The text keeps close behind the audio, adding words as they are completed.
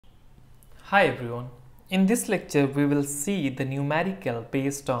Hi everyone. In this lecture we will see the numerical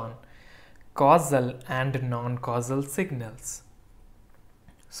based on causal and non-causal signals.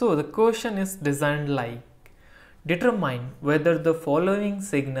 So the question is designed like determine whether the following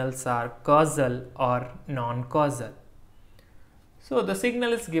signals are causal or non-causal. So the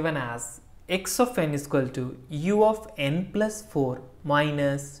signal is given as x of n is equal to u of n plus 4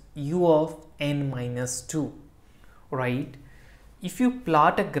 minus u of n minus 2, right? If you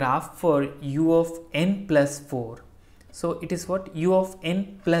plot a graph for u of n plus 4, so it is what u of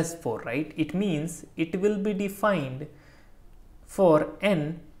n plus 4, right? It means it will be defined for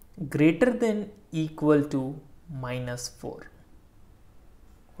n greater than equal to minus 4,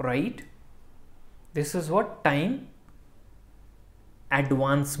 right? This is what time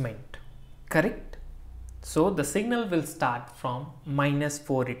advancement, correct? So the signal will start from minus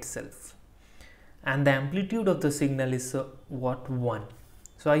 4 itself, and the amplitude of the signal is what 1.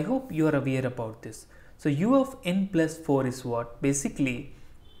 So I hope you are aware about this. So u of n plus 4 is what? Basically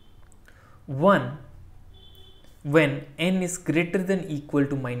 1 when n is greater than equal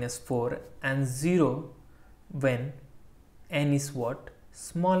to minus 4 and 0 when n is what?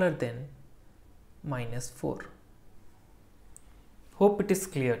 Smaller than minus 4. Hope it is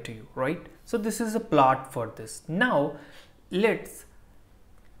clear to you, right? So this is a plot for this. Now let's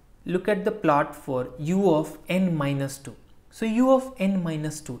look at the plot for u of n minus 2. So u of n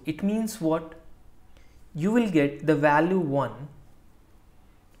minus 2, it means what? You will get the value 1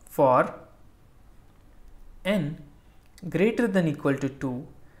 for n greater than equal to 2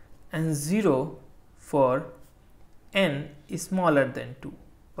 and 0 for n is smaller than 2,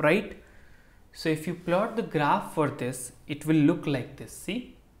 right? So if you plot the graph for this, it will look like this,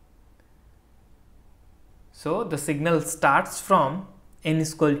 see? So the signal starts from n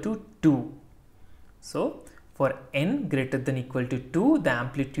is equal to 2. So for n greater than equal to 2, the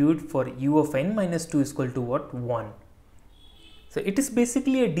amplitude for u of n minus 2 is equal to what? 1. So it is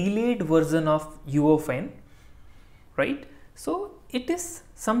basically a delayed version of u of n, right? So it is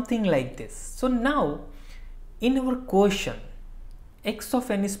something like this. So now in our question, x of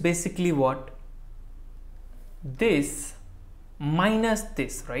n is basically what? This minus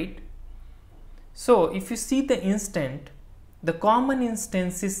this, right? So if you see the instant, the common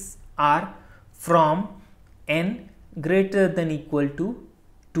instances are from n greater than equal to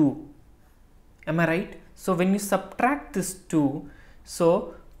 2. Am I right? So when you subtract this 2,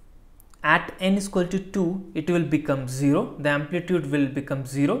 so at n is equal to 2, it will become 0. The amplitude will become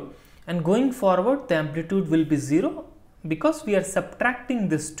 0. And going forward, the amplitude will be 0 because we are subtracting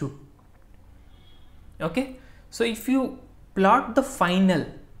this 2. Okay. So if you plot the final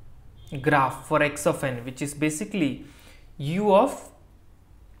graph for x of n, which is basically u of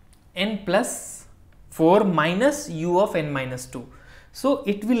n plus 4 minus u of n minus 2. So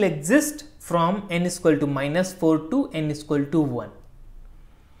it will exist from n is equal to minus 4 to n is equal to 1.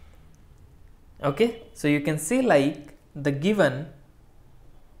 Okay. So you can say like the given,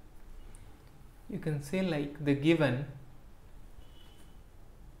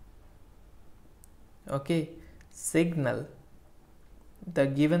 okay, signal, the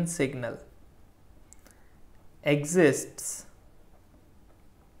given signal exists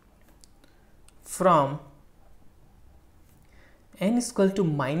from n is equal to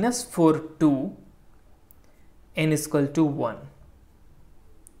minus 4 to n is equal to 1.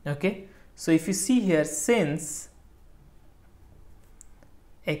 Okay. So if you see here, since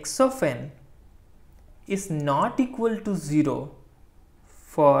x of n is not equal to 0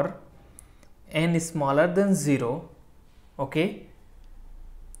 for n is smaller than 0, okay,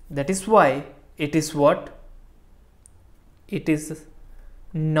 that is why it is what? It is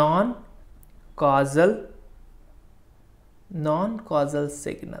non-causal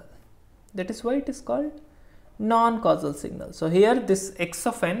signal. That is why it is called non-causal signal. So here this x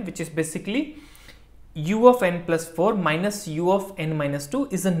of n, which is basically u of n plus 4 minus u of n minus 2,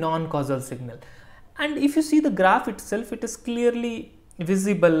 is a non-causal signal. And if you see the graph itself, it is clearly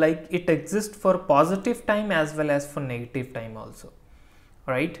visible, like it exists for positive time as well as for negative time also,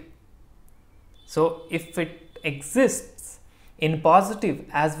 right? So if it exists in positive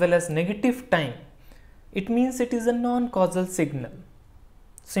as well as negative time, it means it is a non-causal signal.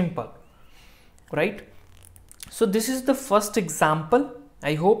 Simple, right? So this is the first example.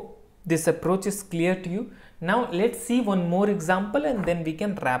 I hope this approach is clear to you. Now let's see one more example and then we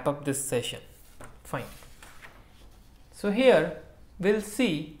can wrap up this session. Fine. So here we'll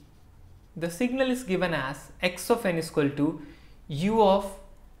see the signal is given as x of n is equal to u of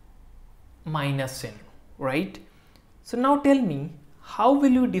minus n, right? So now tell me, how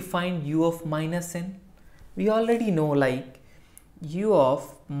will you define u of minus n? We already know, like u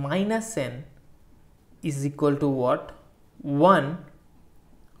of minus n is equal to what? 1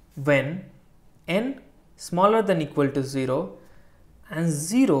 when n smaller than equal to 0 and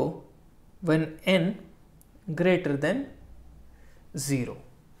 0 when n greater than 0,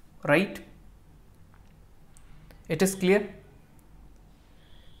 right? It is clear?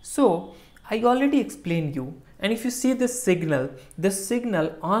 So I already explained you, and if you see this signal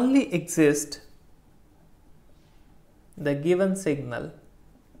only exists, the given signal,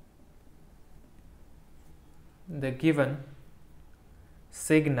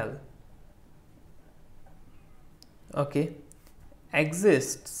 okay,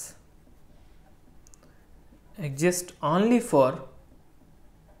 exists only for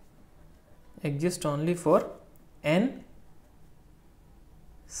n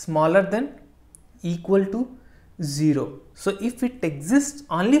smaller than equal to 0. So if it exists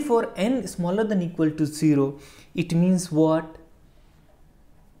only for n smaller than equal to 0, it means what?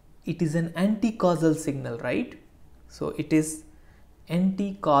 It is an anti-causal signal, right? So it is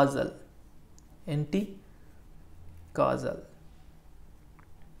anti-causal.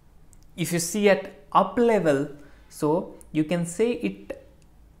 If you see at up level, so you can say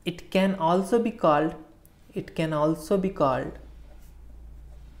it can also be called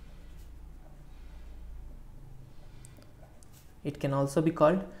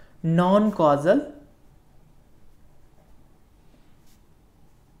non-causal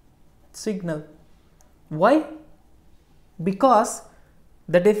signal. Why? Because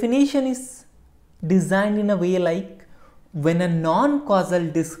the definition is designed in a way like when a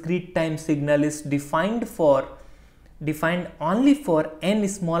non-causal discrete time signal is defined only for n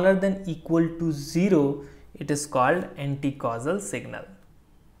smaller than equal to 0, it is called anti-causal signal.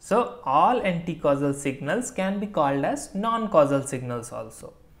 So all anti-causal signals can be called as non-causal signals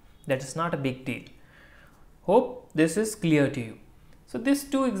also. That is not a big deal. Hope this is clear to you. So these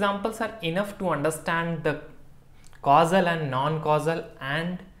two examples are enough to understand the causal and non-causal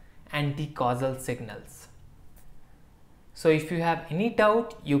and anti-causal signals. So if you have any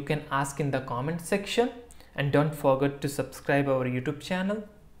doubt, you can ask in the comment section, and don't forget to subscribe our YouTube channel.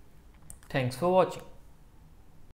 Thanks for watching.